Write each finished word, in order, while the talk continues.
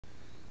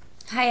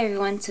Hi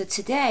everyone, so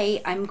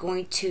today I'm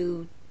going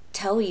to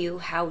tell you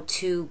how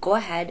to go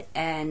ahead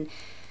and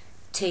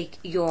take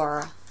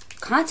your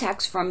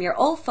contacts from your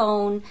old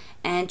phone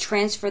and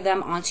transfer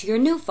them onto your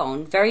new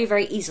phone very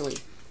easily.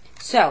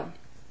 So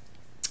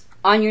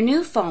on your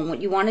new phone, what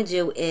you want to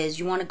do is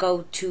you want to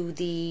go to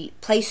the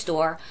Play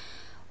Store,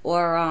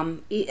 or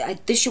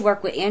this should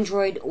work with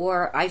Android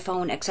or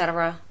iPhone,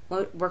 etc.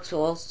 Works with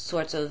all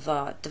sorts of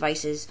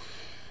devices.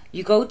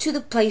 You go to the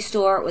Play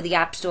Store or the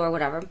App Store,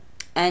 whatever,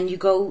 and you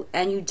go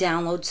and you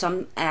download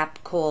some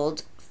app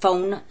called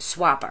Phone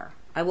Swapper.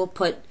 I will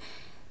put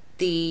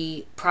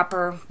the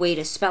proper way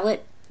to spell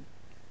it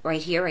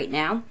right here, right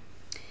now.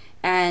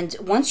 And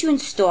once you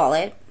install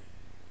it,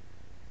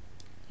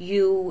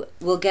 you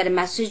will get a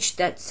message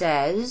that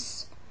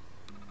says,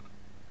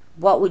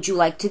 what would you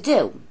like to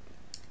do?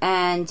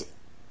 And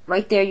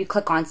right there you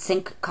click on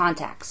Sync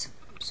Contacts.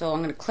 So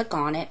I'm going to click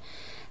on it.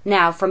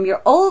 Now from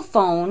your old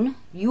phone,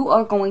 you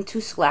are going to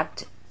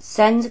select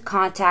Send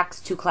Contacts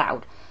to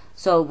Cloud.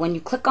 So when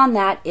you click on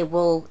that, it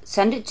will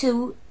send it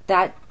to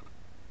that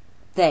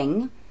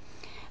thing,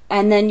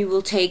 and then you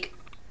will take,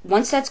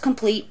 once that's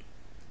complete,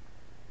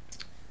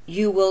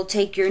 you will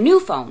take your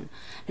new phone.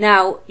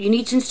 Now you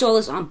need to install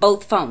this on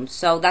both phones,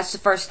 so that's the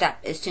first step,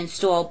 is to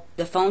install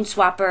the Phone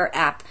Swapper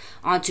app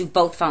onto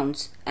both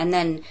phones. And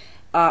then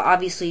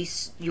obviously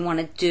you want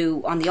to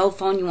do, on the old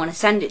phone you want to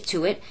send it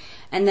to it,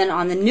 and then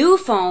on the new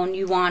phone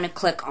you want to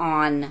click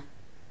on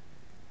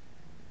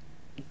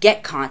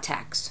Get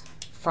Contacts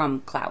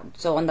from Cloud.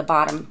 So on the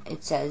bottom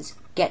it says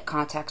Get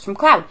Contacts from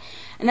Cloud.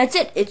 And that's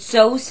it. It's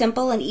so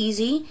simple and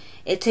easy.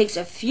 It takes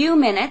a few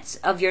minutes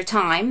of your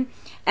time,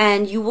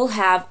 and you will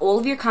have all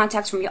of your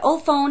contacts from your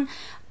old phone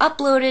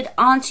uploaded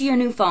onto your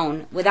new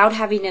phone without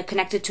having to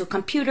connect it to a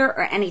computer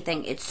or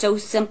anything. It's so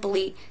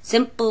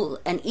simple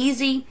and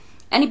easy.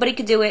 Anybody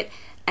could do it,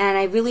 and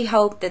I really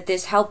hope that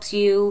this helps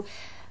you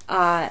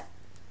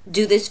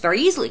do this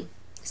very easily.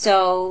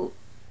 So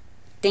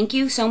thank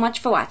you so much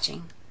for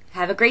watching.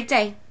 Have a great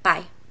day.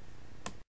 Bye.